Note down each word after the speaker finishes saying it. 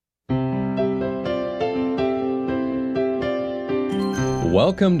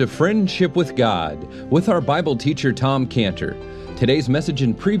Welcome to Friendship with God with our Bible teacher Tom Cantor. Today's message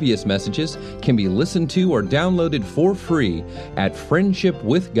and previous messages can be listened to or downloaded for free at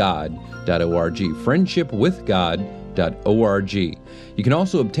friendshipwithgod.org, friendshipwithgod.org. You can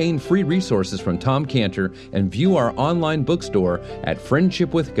also obtain free resources from Tom Cantor and view our online bookstore at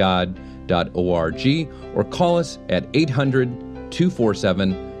friendshipwithgod.org or call us at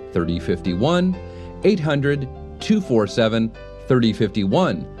 800-247-3051, 800-247-3051.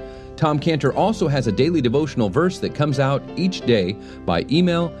 Tom Cantor also has a daily devotional verse that comes out each day by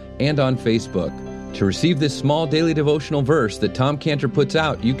email and on Facebook. To receive this small daily devotional verse that Tom Cantor puts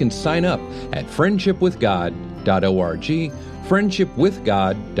out, you can sign up at friendshipwithgod.org,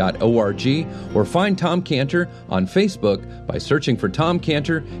 friendshipwithgod.org, or find Tom Cantor on Facebook by searching for Tom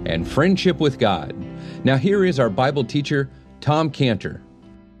Cantor and Friendship with God. Now here is our Bible teacher, Tom Cantor.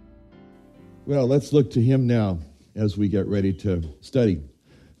 Well, let's look to him now as we get ready to study.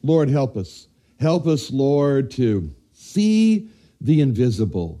 Lord, help us. Help us, Lord, to see the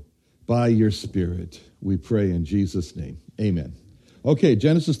invisible by your Spirit. We pray in Jesus' name. Amen. Okay,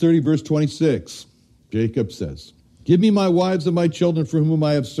 Genesis 30, verse 26. Jacob says, "Give me my wives and my children for whom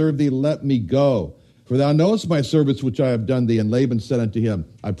I have served thee, let me go. For thou knowest my service which I have done thee." And Laban said unto him,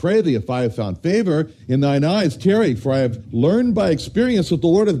 "I pray thee, if I have found favor in thine eyes, tarry, for I have learned by experience that the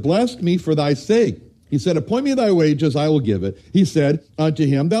Lord hath blessed me for thy sake." He said, "Appoint me thy wages, I will give it." He said unto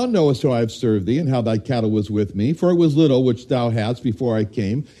him, "Thou knowest how I have served thee, and how thy cattle was with me. For it was little which thou hadst before I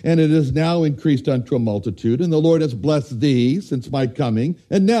came, and it is now increased unto a multitude. And the Lord has blessed thee since my coming.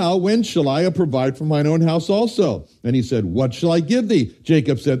 And now, when shall I provide for mine own house also?" And he said, "What shall I give thee?"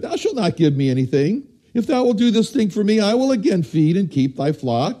 Jacob said, "Thou shalt not give me anything. If thou wilt do this thing for me, I will again feed and keep thy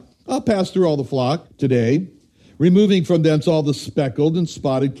flock. I'll pass through all the flock today, removing from thence all the speckled and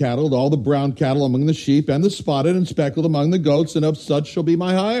spotted cattle, all the brown cattle among the sheep, and the spotted and speckled among the goats, and of such shall be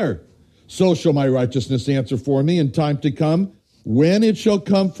my hire. So shall my righteousness answer for me in time to come, when it shall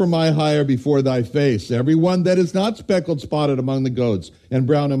come for my hire before thy face. Every one that is not speckled, spotted among the goats, and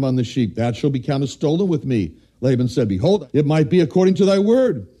brown among the sheep, that shall be counted stolen with me." Laban said, "Behold, it might be according to thy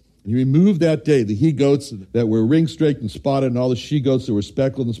word." He removed that day the he-goats that were ring-straked and spotted, and all the she-goats that were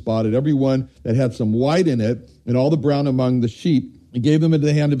speckled and spotted, every one that had some white in it, and all the brown among the sheep, and gave them into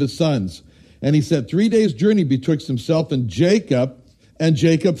the hand of his sons. And he said, 3 days' journey betwixt himself and Jacob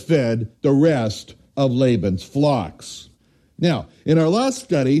fed the rest of Laban's flocks. Now, in our last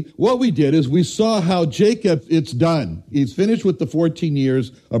study, what we did is we saw how Jacob, it's done. He's finished with the 14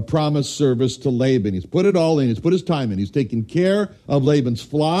 years of promised service to Laban. He's put it all in. He's put his time in. He's taken care of Laban's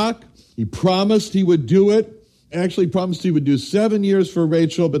flock. He promised he would do it. Actually promised he would do 7 years for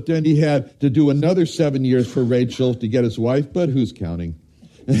Rachel, but then he had to do another 7 years for Rachel to get his wife. But who's counting?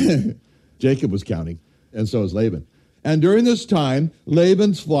 Jacob was counting, and so is Laban. And during this time,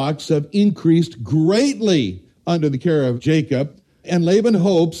 Laban's flocks have increased greatly under the care of Jacob. And Laban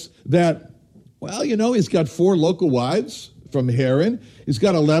hopes that, he's got 4 local wives from Haran. He's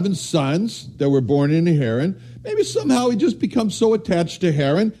got 11 sons that were born in Haran. Maybe somehow he just becomes so attached to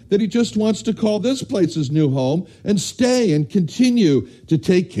Haran that he just wants to call this place his new home and stay and continue to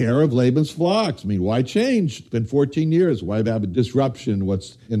take care of Laban's flocks. I mean, why change? It's been 14 years. Why have a disruption in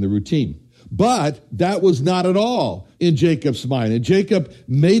what's in the routine? But that was not at all in Jacob's mind. And Jacob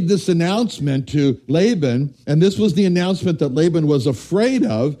made this announcement to Laban, and this was the announcement that Laban was afraid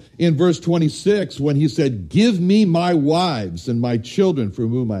of in verse 26 when he said, "Give me my wives and my children for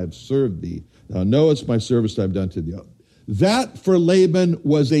whom I have served thee. Thou knowest my service I have done to thee." That for Laban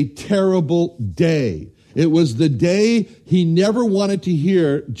was a terrible day. It was the day he never wanted to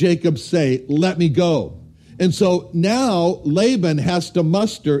hear Jacob say, "Let me go." And so now Laban has to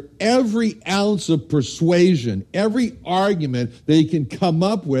muster every ounce of persuasion, every argument that he can come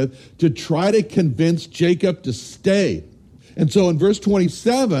up with to try to convince Jacob to stay. And so in verse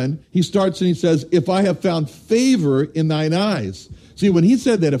 27, he starts and he says, "If I have found favor in thine eyes." See, when he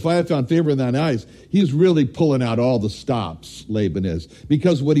said that, "if I have found favor in thine eyes," he's really pulling out all the stops, Laban is.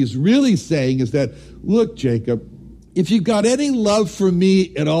 Because what he's really saying is that, "Look, Jacob, if you've got any love for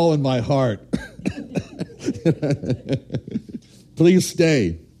me at all in my heart, please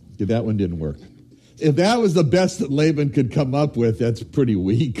stay." Okay, that one didn't work. If that was the best that Laban could come up with, that's pretty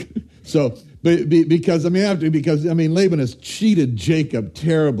weak. So, because Laban has cheated Jacob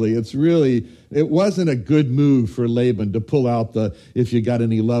terribly. It wasn't a good move for Laban to pull out the "if you got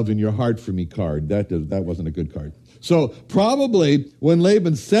any love in your heart for me" card. That wasn't a good card. So probably when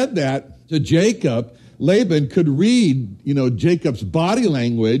Laban said that to Jacob, Laban could read, Jacob's body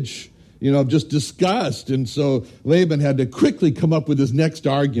language, just disgust. And so Laban had to quickly come up with his next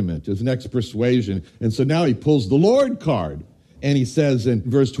argument, his next persuasion. And so now he pulls the Lord card. And he says in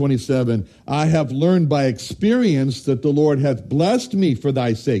verse 27, I have learned by experience that the Lord hath blessed me for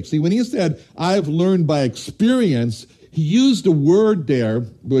thy sake. See, when he said, I've learned by experience, he used a word there,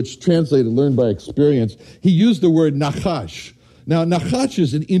 which translated learned by experience. He used the word nachash. Now, nachash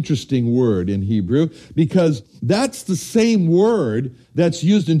is an interesting word in Hebrew because that's the same word that's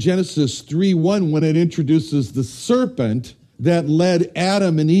used in Genesis 3:1 when it introduces the serpent that led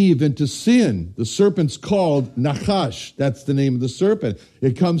Adam and Eve into sin. The serpent's called Nachash. That's the name of the serpent.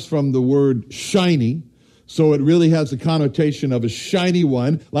 It comes from the word shiny. So it really has the connotation of a shiny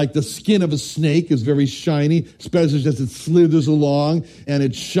one, like the skin of a snake is very shiny, especially as it slithers along, and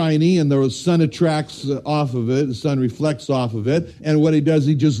it's shiny, and the sun attracts off of it, the sun reflects off of it, and what he does,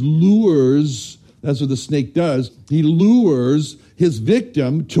 he just lures, that's what the snake does, he lures his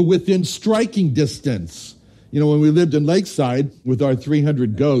victim to within striking distance. You know, when we lived in Lakeside with our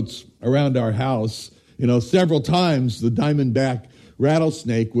 300 goats around our house, you know, several times the diamondback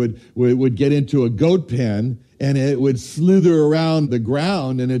rattlesnake would get into a goat pen and it would slither around the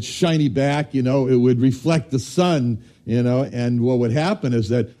ground and its shiny back, you know, it would reflect the sun, you know, and what would happen is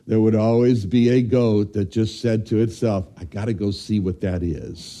that there would always be a goat that just said to itself, I got to go see what that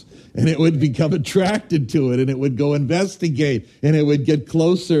is. And it would become attracted to it, and it would go investigate, and it would get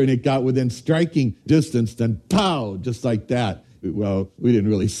closer, and it got within striking distance, then pow, just like that. Well, we didn't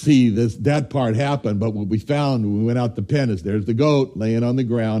really see that part happen, but what we found when we went out the pen is there's the goat laying on the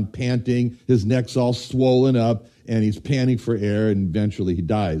ground, panting, his neck's all swollen up, and he's panting for air, and eventually he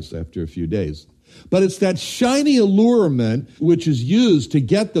dies after a few days. But it's that shiny allurement which is used to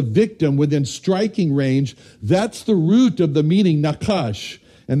get the victim within striking range. That's the root of the meaning nakash.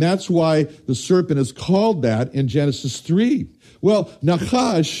 And that's why the serpent is called that in Genesis 3. Well,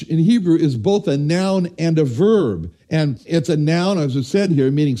 nachash in Hebrew is both a noun and a verb. And it's a noun, as I said here,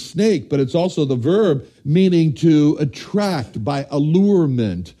 meaning snake, but it's also the verb meaning to attract by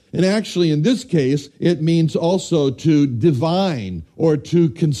allurement. And actually, in this case, it means also to divine or to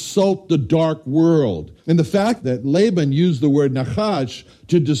consult the dark world. And the fact that Laban used the word nachash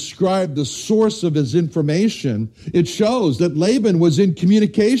to describe the source of his information, it shows that Laban was in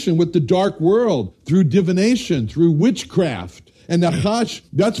communication with the dark world through divination, through witchcraft. And nachash,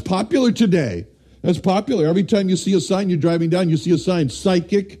 that's popular today. That's popular. Every time you see a sign, you're driving down, you see a sign,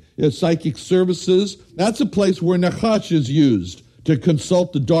 psychic services. That's a place where nachash is used to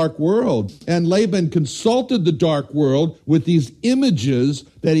consult the dark world. And Laban consulted the dark world with these images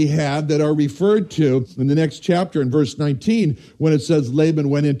that he had that are referred to in the next chapter in verse 19 when it says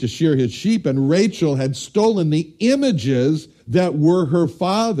Laban went in to shear his sheep and Rachel had stolen the images that were her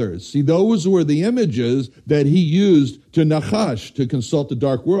father's. See, those were the images that he used to nachash, to consult the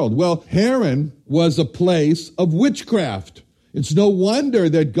dark world. Well, Haran was a place of witchcraft. It's no wonder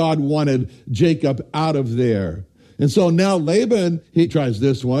that God wanted Jacob out of there. And so now Laban, he tries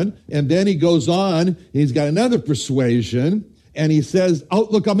this one, and then he goes on, he's got another persuasion, and he says, oh,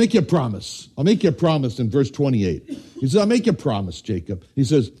 look, I'll make you a promise. I'll make you a promise in verse 28. He says, I'll make you a promise, Jacob. He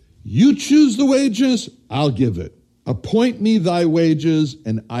says, you choose the wages, I'll give it. Appoint me thy wages,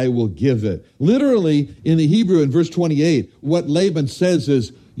 and I will give it. Literally, in the Hebrew, in verse 28, what Laban says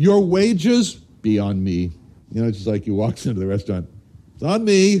is, your wages be on me. You know, it's just like he walks into the restaurant. It's on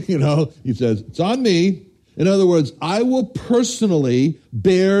me, you know. He says, it's on me. In other words, I will personally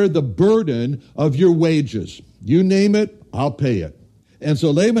bear the burden of your wages. You name it, I'll pay it. And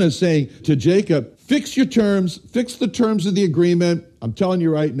so Laban is saying to Jacob, fix your terms, fix the terms of the agreement. I'm telling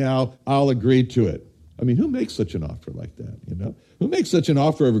you right now, I'll agree to it. I mean, who makes such an offer like that, you know? Who makes such an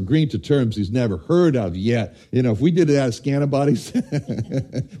offer of agreeing to terms he's never heard of yet? You know, if we did it out of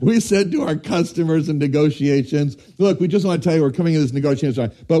Scantibodies, we said to our customers in negotiations, look, we just want to tell you we're coming in this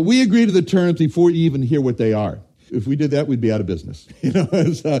negotiation, but we agree to the terms before you even hear what they are. If we did that, we'd be out of business. You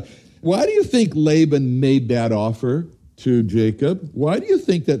know, why do you think Laban made that offer to Jacob? Why do you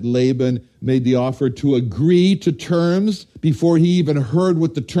think that Laban made the offer to agree to terms before he even heard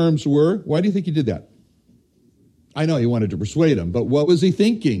what the terms were? Why do you think he did that? I know he wanted to persuade him, but what was he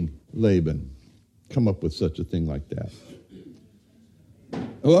thinking, Laban? Come up with such a thing like that.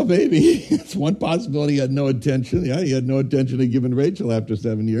 Well, maybe. It's one possibility. He had no intention. Yeah, he had no intention of giving Rachel after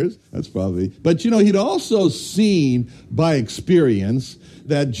 7 years. That's probably. But, you know, he'd also seen by experience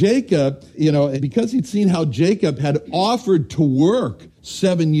that Jacob, you know, because he'd seen how Jacob had offered to work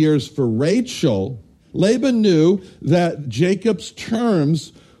 7 years for Rachel, Laban knew that Jacob's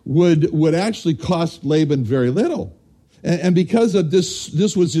terms would actually cost Laban very little. And because of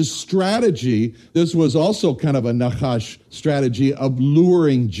this was his strategy. This was also kind of a Nachash strategy of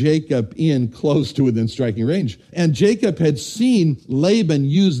luring Jacob in close to within striking range. And Jacob had seen Laban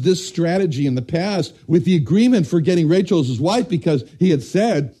use this strategy in the past with the agreement for getting Rachel as his wife, because he had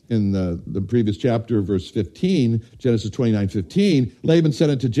said in the previous chapter, verse 15, Genesis 29:15, Laban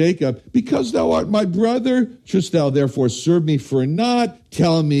said unto Jacob, because thou art my brother, shouldst thou therefore serve me for naught?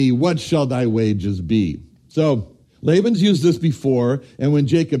 Tell me, what shall thy wages be? So Laban's used this before, and when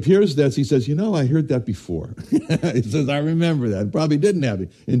Jacob hears this, he says, I heard that before. He says, I remember that. Probably didn't have the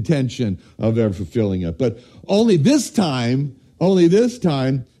intention of ever fulfilling it. But only this time,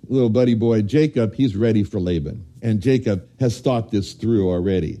 little buddy boy Jacob, he's ready for Laban. And Jacob has thought this through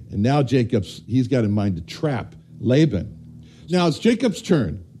already. And now he's got in mind to trap Laban. Now it's Jacob's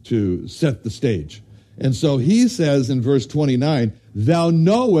turn to set the stage. And so he says in verse 29, thou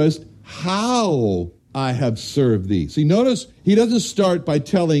knowest how I have served thee. See, notice he doesn't start by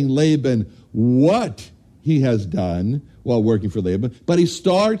telling Laban what he has done while working for Laban, but he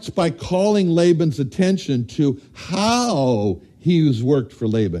starts by calling Laban's attention to how he's worked for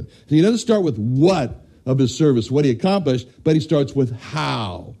Laban. So he doesn't start with what of his service, what he accomplished, but he starts with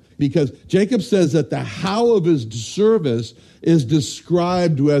how. Because Jacob says that the how of his service is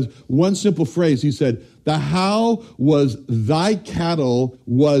described as one simple phrase. He said, the how was thy cattle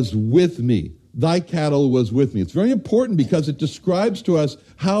was with me. Thy cattle was with me. It's very important because it describes to us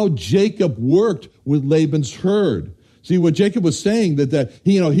how Jacob worked with Laban's herd. See, what Jacob was saying that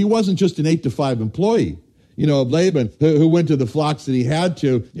he wasn't just an 8-to-5 employee, of Laban, who went to the flocks that he had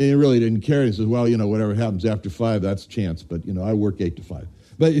to, and he really didn't care. He says, well, whatever happens after 5, that's chance, but, I work 8-to-5.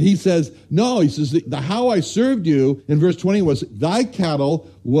 But he says, no, he says, the how I served you, in verse 20, was thy cattle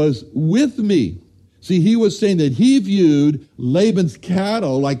was with me. See, he was saying that he viewed Laban's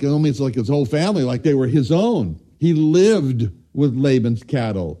cattle like his whole family, like they were his own. He lived with Laban's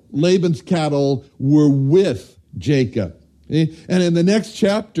cattle. Laban's cattle were with Jacob. And in the next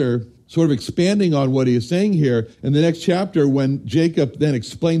chapter, sort of expanding on what he is saying here, in the next chapter, when Jacob then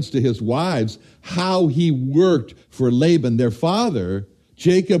explains to his wives how he worked for Laban, their father,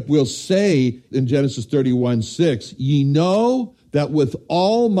 Jacob will say in Genesis 31:6, ye know that with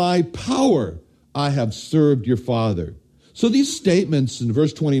all my power I have served your father. So these statements in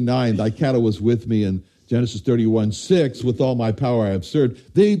verse 29, thy cattle was with me, and Genesis 31:6, with all my power I have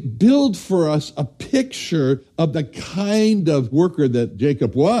served, they build for us a picture of the kind of worker that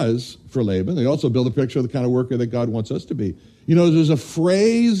Jacob was for Laban. They also build a picture of the kind of worker that God wants us to be. There's a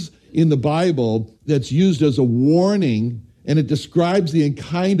phrase in the Bible that's used as a warning, and it describes the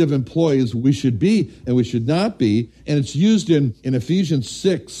kind of employees we should be and we should not be. And it's used in Ephesians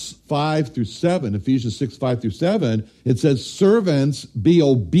 6:5-7. Ephesians 6:5-7, it says, servants, be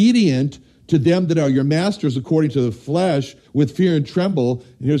obedient to them that are your masters according to the flesh, with fear and tremble.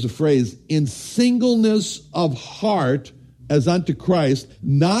 And here's a phrase, in singleness of heart as unto Christ,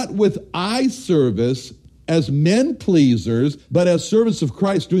 not with eye service as men pleasers, but as servants of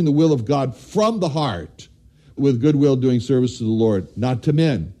Christ, doing the will of God from the heart, with goodwill doing service to the Lord, not to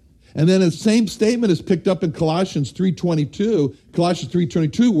men. And then the same statement is picked up in Colossians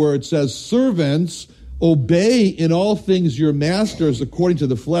 3:22, where it says, servants, obey in all things your masters according to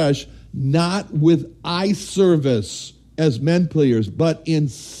the flesh, not with eye service as men pleasers, but in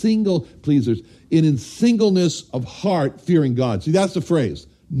singleness of heart, fearing God. See, that's the phrase.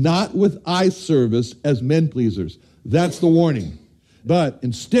 Not with eye service as men pleasers. That's the warning. But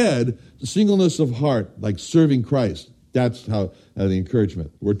instead, the singleness of heart, like serving Christ. That's how the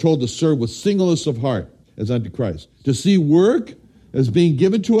encouragement. We're told to serve with singleness of heart as unto Christ. To see work as being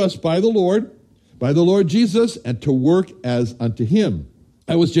given to us by the Lord Jesus, and to work as unto him.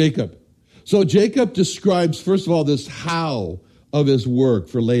 That was Jacob. So Jacob describes, first of all, this how of his work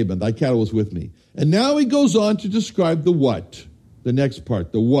for Laban. Thy cattle was with me. And now he goes on to describe the what. The next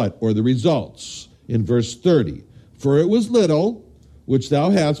part, the what, or the results. In verse 30. For it was little, which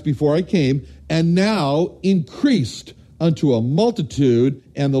thou hadst before I came, and now increased unto a multitude,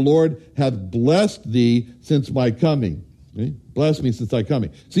 and the Lord hath blessed thee since my coming. Okay? Bless me since thy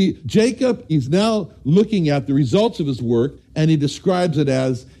coming. See, Jacob is now looking at the results of his work, and he describes it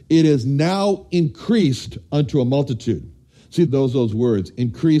as, it is now increased unto a multitude. See, those words,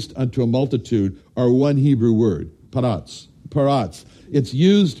 increased unto a multitude, are one Hebrew word, paratz. Paratz. It's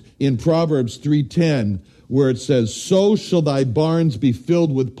used in Proverbs 3:10, where it says, so shall thy barns be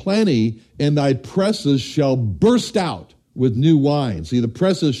filled with plenty, and thy presses shall burst out with new wine. See, the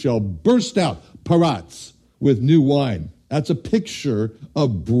presses shall burst out, paratz, with new wine. That's a picture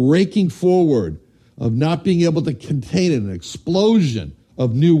of breaking forward, of not being able to contain it, an explosion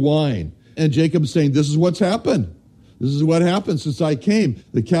of new wine. And Jacob's saying, this is what's happened. This is what happened since I came.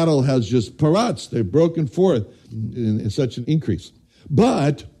 The cattle has just parats. They've broken forth in such an increase.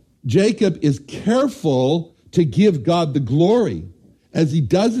 But Jacob is careful to give God the glory, as he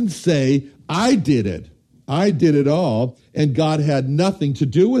doesn't say, I did it. I did it all, and God had nothing to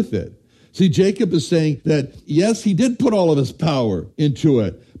do with it. See, Jacob is saying that, yes, he did put all of his power into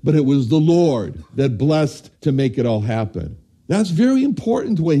it, but it was the Lord that blessed to make it all happen. That's very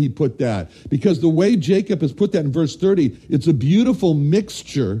important the way he put that, because the way Jacob has put that in verse 30, it's a beautiful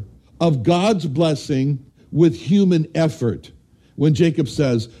mixture of God's blessing with human effort. When Jacob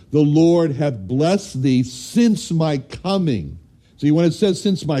says, the Lord hath blessed thee since my coming. See, when it says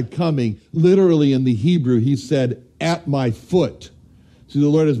since my coming, literally in the Hebrew, he said, at my foot. See, the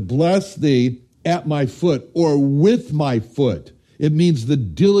Lord has blessed thee at my foot, or with my foot. It means the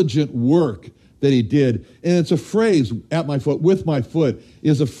diligent work that he did. And it's a phrase, at my foot, with my foot,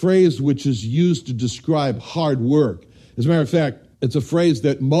 is a phrase which is used to describe hard work. As a matter of fact, it's a phrase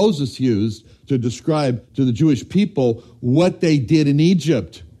that Moses used to describe to the Jewish people what they did in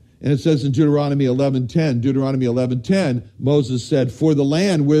Egypt. And it says in Deuteronomy 11:10, Moses said, for the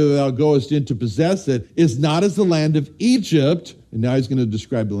land whither thou goest in to possess it is not as the land of Egypt. And now he's going to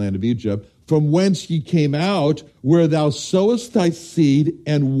describe the land of Egypt. From whence ye came out, where thou sowest thy seed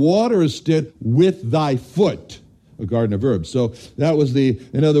and waterest it with thy foot. A garden of herbs. So that was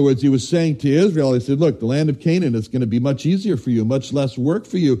in other words, he was saying to Israel, he said, look, the land of Canaan is going to be much easier for you, much less work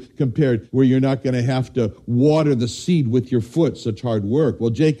for you compared where you're not going to have to water the seed with your foot, such hard work.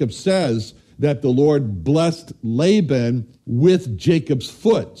 Well, Jacob says that the Lord blessed Laban with Jacob's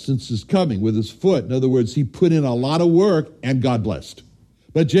foot since his coming, with his foot. In other words, he put in a lot of work and God blessed.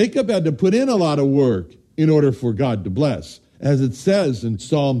 But Jacob had to put in a lot of work in order for God to bless. As it says in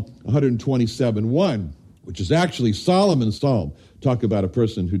Psalm 127:1, which is actually Solomon's psalm. Talk about a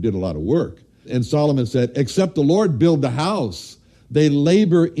person who did a lot of work. And Solomon said, except the Lord build the house, they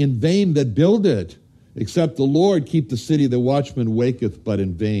labor in vain that build it. Except the Lord keep the city, the watchman waketh but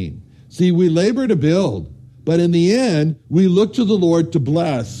in vain. See, we labor to build, but in the end, we look to the Lord to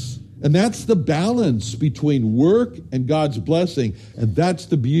bless. And that's the balance between work and God's blessing. And that's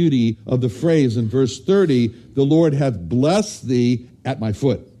the beauty of the phrase in verse 30, the Lord hath blessed thee at my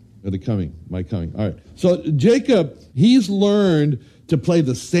foot. Or my coming. All right. So Jacob, he's learned to play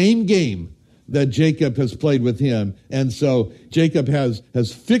the same game that Jacob has played with him. And so Jacob has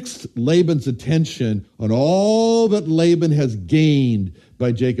fixed Laban's attention on all that Laban has gained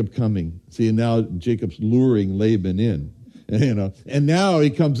by Jacob coming. See, and now Jacob's luring Laban in. And now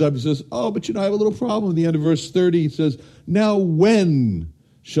he comes up and says, but I have a little problem. At the end of verse 30, he says, now when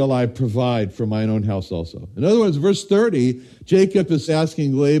shall I provide for mine own house also? In other words, verse 30, Jacob is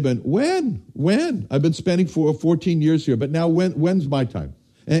asking Laban, when? I've been spending for 14 years here, but now when's my time?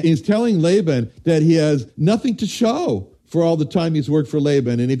 And he's telling Laban that he has nothing to show for all the time he's worked for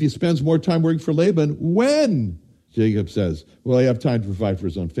Laban. And if he spends more time working for Laban, when? Jacob says, well, he have time to provide for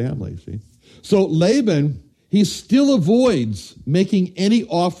his own family, see? So Laban, he still avoids making any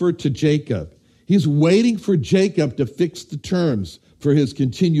offer to Jacob. He's waiting for Jacob to fix the terms for his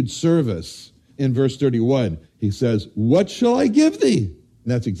continued service. In verse 31, he says, what shall I give thee? And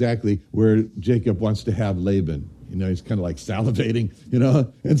that's exactly where Jacob wants to have Laban. He's kind of like salivating,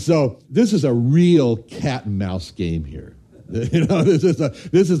 And so this is a real cat and mouse game here.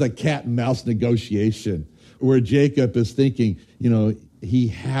 This is a cat and mouse negotiation where Jacob is thinking, he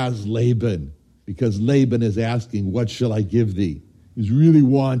has Laban because Laban is asking, what shall I give thee? He's really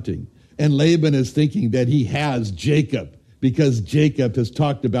wanting. And Laban is thinking that he has Jacob, because Jacob has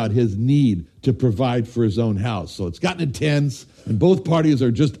talked about his need to provide for his own house. So it's gotten intense, and both parties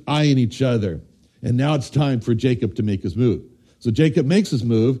are just eyeing each other. And now it's time for Jacob to make his move. So Jacob makes his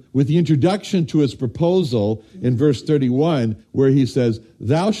move with the introduction to his proposal in verse 31, where he says,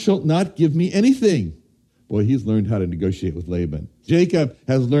 thou shalt not give me anything. Boy, he's learned how to negotiate with Laban. Jacob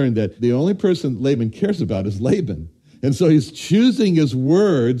has learned that the only person Laban cares about is Laban. And so he's choosing his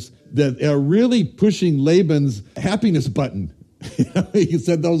words that are really pushing Laban's happiness button. He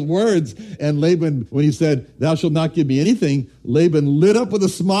said those words, and Laban, when he said, thou shalt not give me anything, Laban lit up with a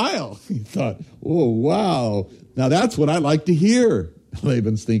smile. He thought, oh, wow. Now that's what I like to hear,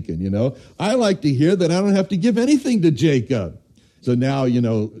 Laban's thinking, I like to hear that I don't have to give anything to Jacob. So now,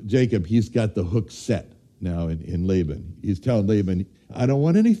 Jacob, he's got the hook set now in Laban. He's telling Laban, I don't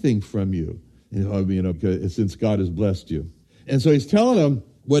want anything from you, since God has blessed you. And so he's telling him,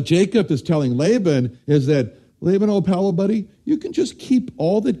 what Jacob is telling Laban is that, Laban, old pal, buddy, you can just keep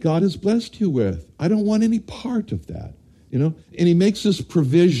all that God has blessed you with. I don't want any part of that, And he makes this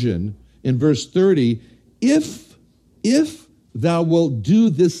provision in verse 30, if thou wilt do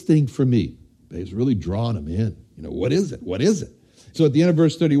this thing for me. He's really drawing him in, What is it? What is it? So at the end of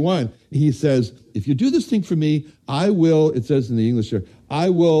verse 31, he says, if you do this thing for me, I will, it says in the English here, I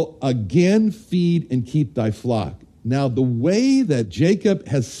will again feed and keep thy flock. Now, the way that Jacob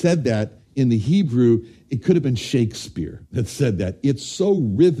has said that in the Hebrew, it could have been Shakespeare that said that. It's so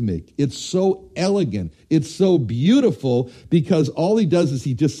rhythmic. It's so elegant. It's so beautiful because all he does is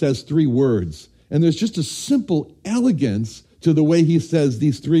he just says three words. And there's just a simple elegance to the way he says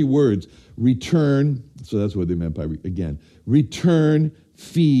these three words. Return, so that's what they meant by, again, return,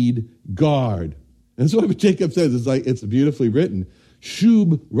 feed, guard. And that's what Jacob says. It's beautifully written.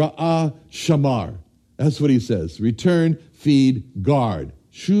 Shub ra'ah shamar. That's what he says. Return, feed, guard.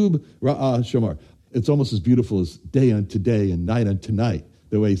 Shub ra'ah shamar. It's almost as beautiful as day unto day and night unto night,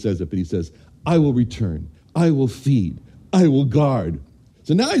 the way he says it. But he says, I will return, I will feed, I will guard.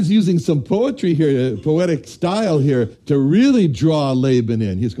 So now he's using some poetry here, poetic style here, to really draw Laban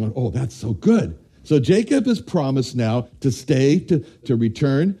in. He's going, oh, that's so good. So Jacob is promised now to stay, to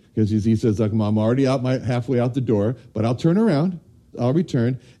return, because he says, like, I'm already halfway out the door, but I'll turn around, I'll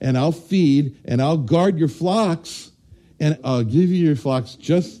return, and I'll feed, and I'll guard your flocks, and I'll give you your flocks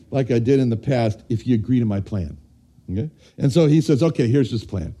just like I did in the past if you agree to my plan. Okay? And so he says, okay, here's his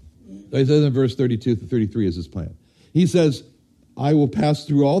plan. So he says in verse 32 to 33 is his plan. He says, I will pass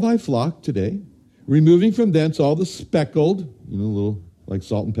through all thy flock today, removing from thence all the speckled, a little like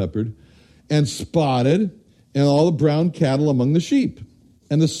salt and peppered, and spotted, and all the brown cattle among the sheep,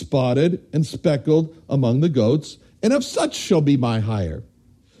 and the spotted and speckled among the goats, and of such shall be my hire.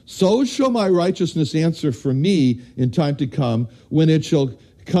 So shall my righteousness answer for me in time to come, when it shall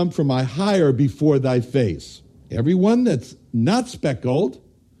come from my hire before thy face. Everyone that's not speckled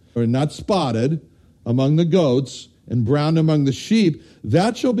or not spotted among the goats and brown among the sheep,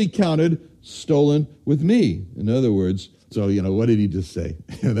 that shall be counted stolen with me. In other words, so, what did he just say?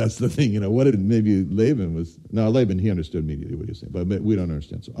 That's the thing, what did maybe Laban, he understood immediately what he was saying, but we don't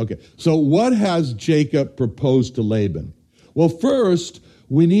understand. So, okay. So what has Jacob proposed to Laban? Well, first,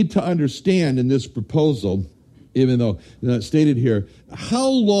 we need to understand in this proposal, even though it's stated here, how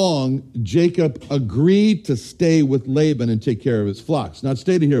long Jacob agreed to stay with Laban and take care of his flocks. Not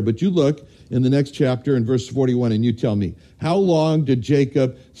stated here, but you look in the next chapter in verse 41 and you tell me, how long did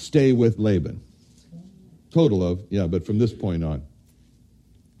Jacob stay with Laban? Total of, but from this point on.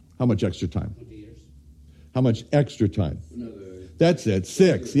 How much extra time? 20 years. How much extra time? That's it,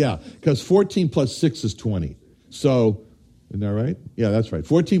 6, because 14 plus 6 is 20. So, isn't that right? Yeah, that's right.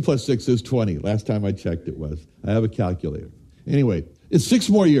 14 plus 6 is 20. Last time I checked it was. I have a calculator. Anyway, it's 6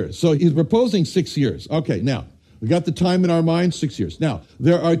 more years. So he's proposing 6 years. Okay, now, we got the time in our mind, 6 years. Now,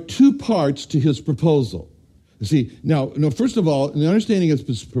 there are 2 parts to his proposal. You see, now, first of all, in the understanding of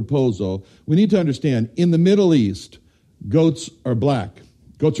his proposal, we need to understand, in the Middle East, goats are black.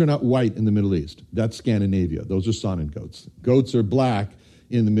 Goats are not white in the Middle East. That's Scandinavia. Those are Saanen goats. Goats are black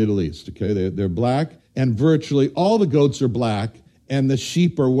in the Middle East, okay? They're black, and virtually all the goats are black, and the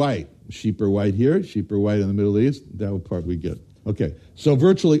sheep are white. Sheep are white here, sheep are white in the Middle East. That part we get. Okay, so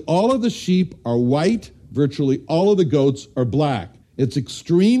virtually all of the sheep are white, virtually all of the goats are black. It's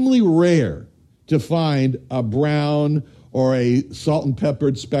extremely rare to find a brown or a salt and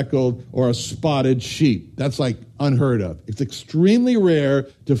peppered speckled or a spotted sheep. That's like unheard of. It's extremely rare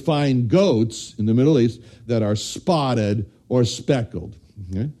to find goats in the Middle East that are spotted or speckled.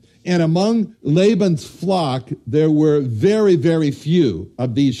 Okay? And among Laban's flock, there were very, very few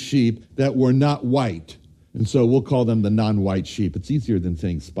of these sheep that were not white. And so we'll call them the non-white sheep. It's easier than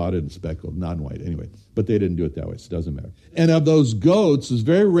saying spotted and speckled, non-white anyway. But they didn't do it that way, so it doesn't matter. And of those goats, it's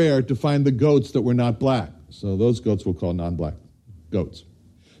very rare to find the goats that were not black. So those goats we'll call non-black goats.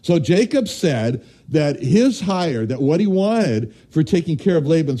 So Jacob said that his hire, that what he wanted for taking care of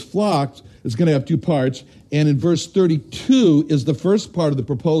Laban's flocks, is going to have 2 parts. And in verse 32 is the first part of the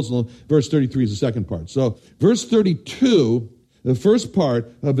proposal. Verse 33 is the second part. So verse 32, the first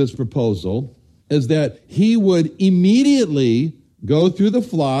part of his proposal, is that he would immediately go through the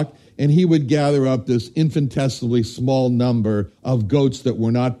flock and he would gather up this infinitesimally small number of goats that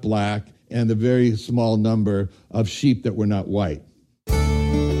were not black and the very small number of sheep that were not white.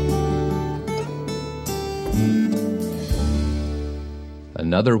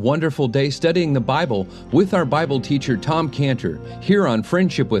 Another wonderful day studying the Bible with our Bible teacher, Tom Cantor, here on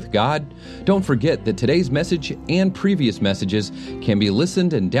Friendship with God. Don't forget that today's message and previous messages can be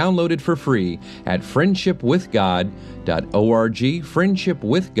listened and downloaded for free at friendshipwithgod.org,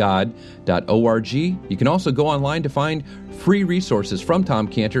 friendshipwithgod.org. You can also go online to find free resources from Tom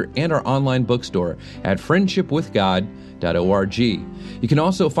Cantor and our online bookstore at friendshipwithgod.org. You can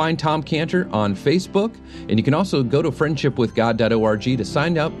also find Tom Cantor on Facebook, and you can also go to friendshipwithgod.org to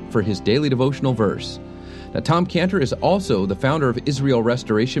sign up for his daily devotional verse. Now, Tom Cantor is also the founder of Israel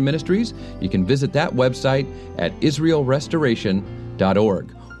Restoration Ministries. You can visit that website at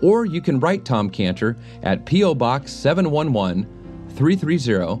israelrestoration.org. Or you can write Tom Cantor at P.O. Box 711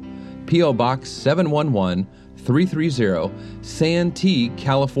 330, P.O. Box 711 330, Santee,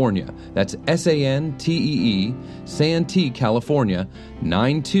 California. That's Santee, Santee, California,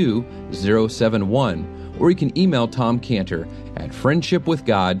 92071. Or you can email Tom Cantor at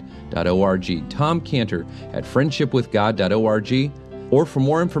friendshipwithgod.org. Tom Cantor at friendshipwithgod.org. Or for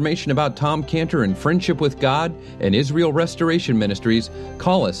more information about Tom Cantor and Friendship with God and Israel Restoration Ministries,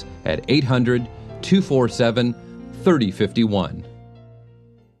 call us at 800-247-3051.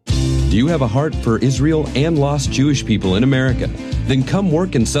 Do you have a heart for Israel and lost Jewish people in America? Then come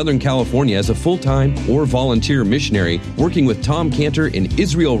work in Southern California as a full-time or volunteer missionary working with Tom Cantor in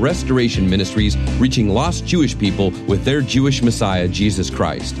Israel Restoration Ministries, reaching lost Jewish people with their Jewish Messiah, Jesus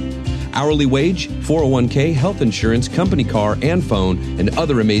Christ. Hourly wage, 401k, health insurance, company car and phone, and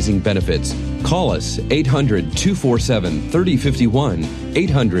other amazing benefits. Call us 800-247-3051,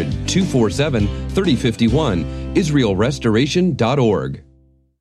 800-247-3051, IsraelRestoration.org.